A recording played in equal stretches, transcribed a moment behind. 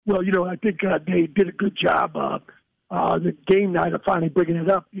Well, I think they did a good job the game night of finally bringing it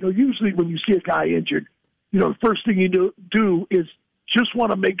up. Usually when you see a guy injured, the first thing you do is just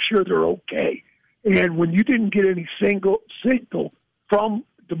want to make sure they're okay. And when you didn't get any signal from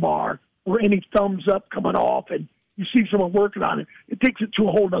DeMar or any thumbs up coming off and you see someone working on it, it takes it to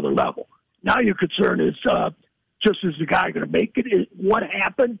a whole other level. Now your concern is just is the guy going to make it? What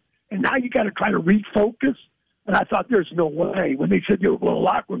happened? And now you got to try to refocus. And I thought there's no way. When they said they were going to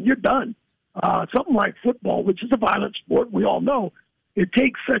locker room, you're done. Something like football, which is a violent sport, we all know, it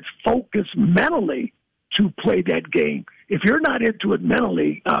takes such focus mentally to play that game. If you're not into it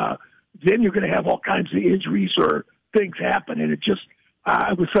mentally, then you're going to have all kinds of injuries or things happen. And it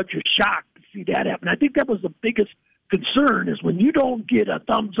was such a shock to see that happen. I think that was the biggest concern is when you don't get a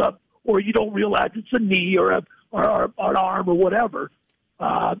thumbs up or you don't realize it's a knee or an arm or whatever,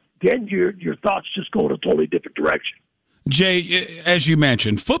 then your thoughts just go in a totally different direction. Jay, as you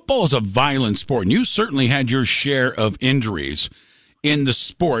mentioned, football is a violent sport, and you certainly had your share of injuries in the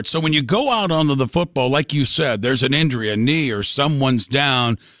sport. So when you go out onto the football, like you said, there's an injury, a knee, or someone's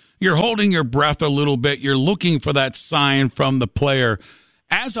down, you're holding your breath a little bit. You're looking for that sign from the player.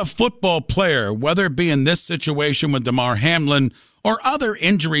 As a football player, whether it be in this situation with Damar Hamlin or other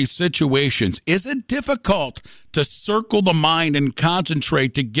injury situations, is it difficult to circle the mind and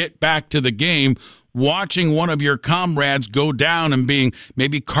concentrate to get back to the game, watching one of your comrades go down and being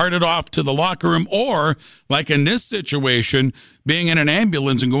maybe carted off to the locker room, or, like in this situation, being in an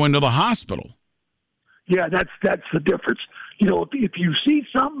ambulance and going to the hospital? Yeah, that's the difference. If you see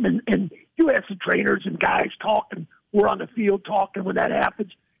something, and you have some trainers and guys talking, we're on the field talking when that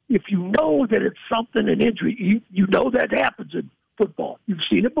happens. If you know that it's something, an injury, you know that happens in football. You've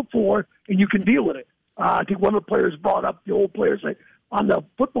seen it before, and you can deal with it. I think one of the players brought up, the old players, like, on the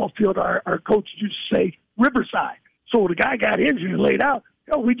football field, our coach used to say Riverside. So when the guy got injured and laid out,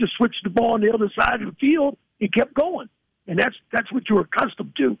 we just switched the ball on the other side of the field and kept going. And that's what you're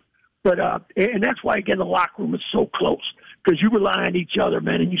accustomed to. But and that's why, again, the locker room is so close, because you rely on each other,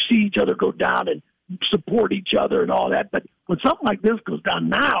 man, and you see each other go down and support each other and all that. But when something like this goes down,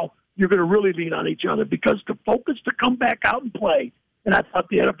 now you're going to really lean on each other, because the focus to come back out and play, and I thought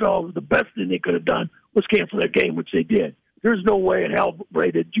the NFL, the best thing they could have done was cancel that game, which they did. There's no way in hell, Ray,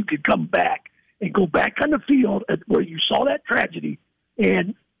 that you could come back and go back on the field where you saw that tragedy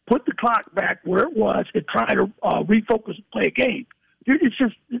and put the clock back where it was and try to refocus and play a game. It's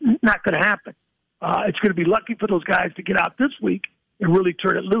just not going to happen. It's going to be lucky for those guys to get out this week and really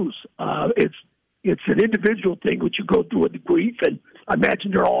turn it loose. It's an individual thing which you go through with the grief, and I imagine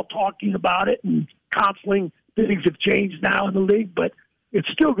they're all talking about it and counseling. Things have changed now in the league, but it's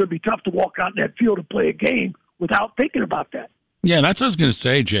still going to be tough to walk out in that field and play a game without thinking about that. Yeah, that's what I was going to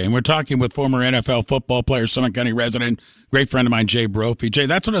say, Jay. And we're talking with former NFL football player, Summit County resident, great friend of mine, Jay Brophy. Jay,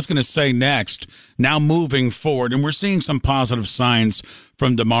 that's what I was going to say next. Now moving forward, and we're seeing some positive signs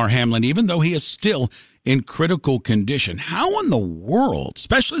from Damar Hamlin, even though he is still in critical condition. How in the world,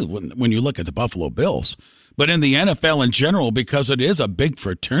 especially when you look at the Buffalo Bills, but in the NFL in general, because it is a big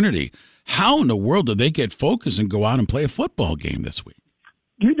fraternity, how in the world do they get focused and go out and play a football game this week?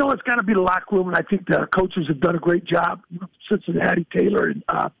 It's got to be the locker room, and I think the coaches have done a great job. Cincinnati, Taylor, and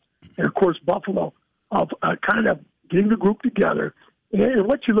of course Buffalo, of kind of getting the group together. And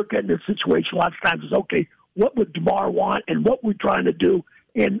what you look at in this situation a lot of times is, okay, what would DeMar want, and what we're trying to do,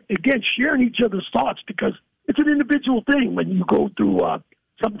 and again, sharing each other's thoughts, because it's an individual thing when you go through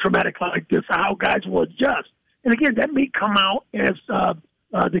something traumatic like this, how guys will adjust. And again, that may come out as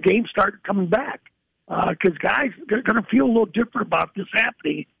the games start coming back. Because guys are going to feel a little different about this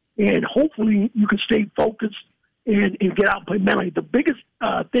happening, and hopefully you can stay focused and get out and play mentally. The biggest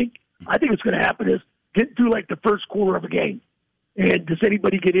thing I think is going to happen is get through like the first quarter of a game, and does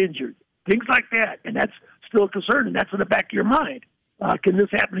anybody get injured? Things like that, and that's still a concern, and that's in the back of your mind. Can this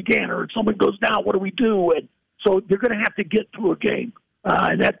happen again? Or if someone goes down, what do we do? And so they're going to have to get through a game,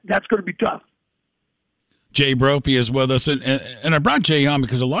 and that's going to be tough. Jay Brophy is with us, and I brought Jay on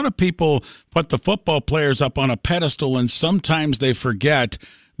because a lot of people put the football players up on a pedestal, and sometimes they forget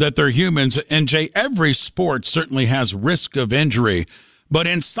that they're humans. And Jay, every sport certainly has risk of injury, but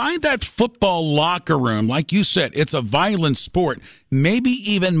inside that football locker room, like you said, it's a violent sport, maybe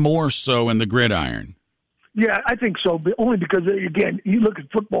even more so in the gridiron. Yeah, I think so, but only because, again, you look at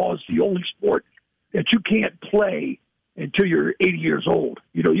football as the only sport that you can't play until you're 80 years old.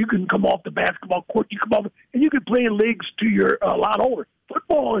 You can come off the basketball court, you come off, and you can play in leagues till you're a lot older.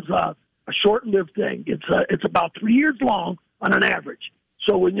 Football is a short-lived thing. It's about 3 years long on an average.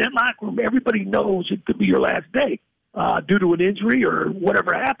 So in that locker room, everybody knows it could be your last day due to an injury or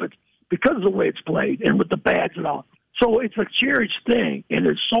whatever happens because of the way it's played and with the pads and all. So it's a cherished thing, and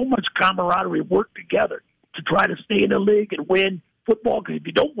there's so much camaraderie, work together to try to stay in the league and win football. Because if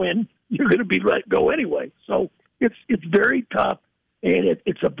you don't win, you're going to be let go anyway. So it's very tough, and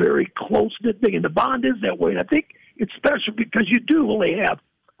it's a very close-knit thing. And the bond is that way. And I think it's special because you do only have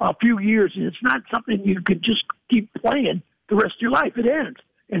a few years, and it's not something you can just keep playing the rest of your life. It ends.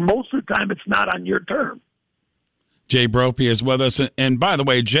 And most of the time, it's not on your term. Jay Brophy is with us. And by the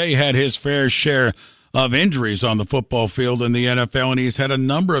way, Jay had his fair share of injuries on the football field in the NFL, and he's had a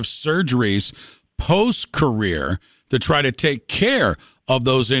number of surgeries post-career to try to take care of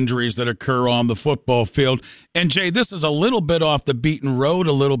those injuries that occur on the football field. And, Jay, this is a little bit off the beaten road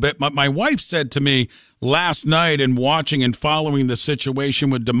a little bit. My wife said to me last night in watching and following the situation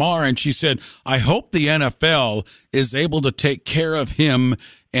with Damar, and she said, I hope the NFL is able to take care of him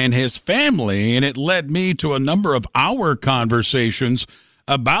and his family. And it led me to a number of our conversations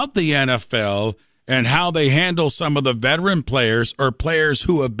about the NFL and how they handle some of the veteran players or players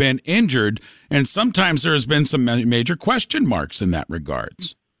who have been injured. And sometimes there has been some major question marks in that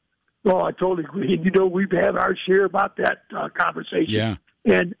regards. Well, I totally agree. And, we've had our share about that conversation. Yeah.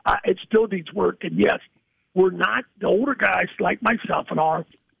 And it still needs work. And, yes, we're not the older guys like myself and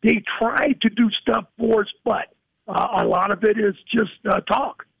they try to do stuff for us, but a lot of it is just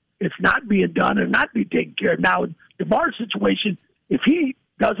talk. It's not being done and not being taken care of. Now, in Damar's situation, if he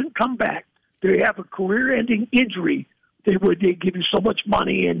doesn't come back, they have a career-ending injury, they give you so much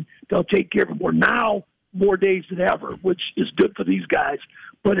money and they'll take care of him. We're now more days than ever, which is good for these guys.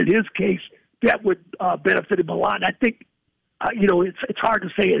 But in his case, that would benefit him a lot. And I think, it's hard to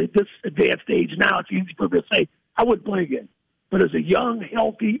say at this advanced age now. It's easy for me to say, I wouldn't play again. But as a young,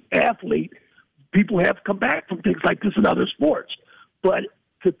 healthy athlete, people have come back from things like this in other sports. But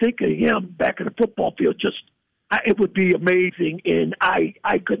to think of him back in the football field, it would be amazing, and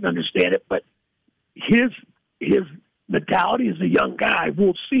I couldn't understand it. But his mentality as a young guy,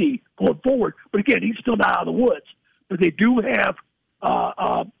 we'll see going forward. But again, he's still not out of the woods. But they do have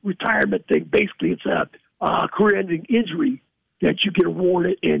a retirement thing. Basically, it's a career-ending injury that you get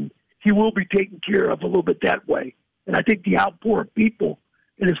awarded, and he will be taken care of a little bit that way. And I think the outpour of people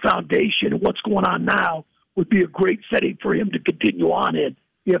in his foundation and what's going on now would be a great setting for him to continue on in,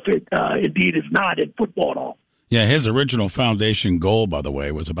 if it indeed is not in football at all. Yeah, his original foundation goal, by the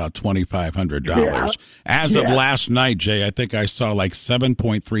way, was about $2,500. Yeah. As of last night, Jay, I think I saw like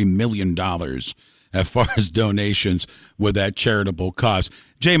 $7.3 million as far as donations with that charitable cause.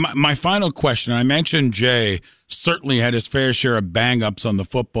 Jay, my final question, I mentioned Jay certainly had his fair share of bang-ups on the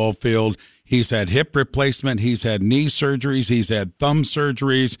football field. He's had hip replacement. He's had knee surgeries. He's had thumb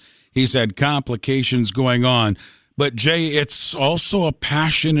surgeries. He's had complications going on. But, Jay, it's also a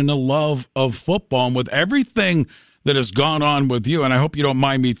passion and a love of football. And with everything that has gone on with you, and I hope you don't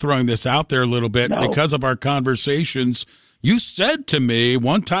mind me throwing this out there a little bit because of our conversations, you said to me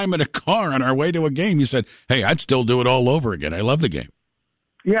one time in a car on our way to a game, you said, hey, I'd still do it all over again. I love the game.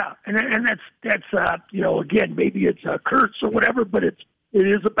 Yeah, and that's again, maybe it's a curse or whatever, but it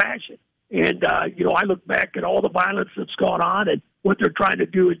is a passion. And, I look back at all the violence that's gone on and what they're trying to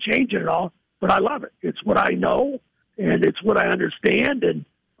do and change it and all, but I love it. It's what I know, and it's what I understand, and,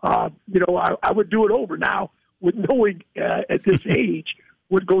 I would do it over. Now, with knowing at this age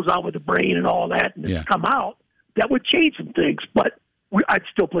what goes on with the brain and all that, and it's come out, that would change some things, but I'd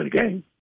still play the game.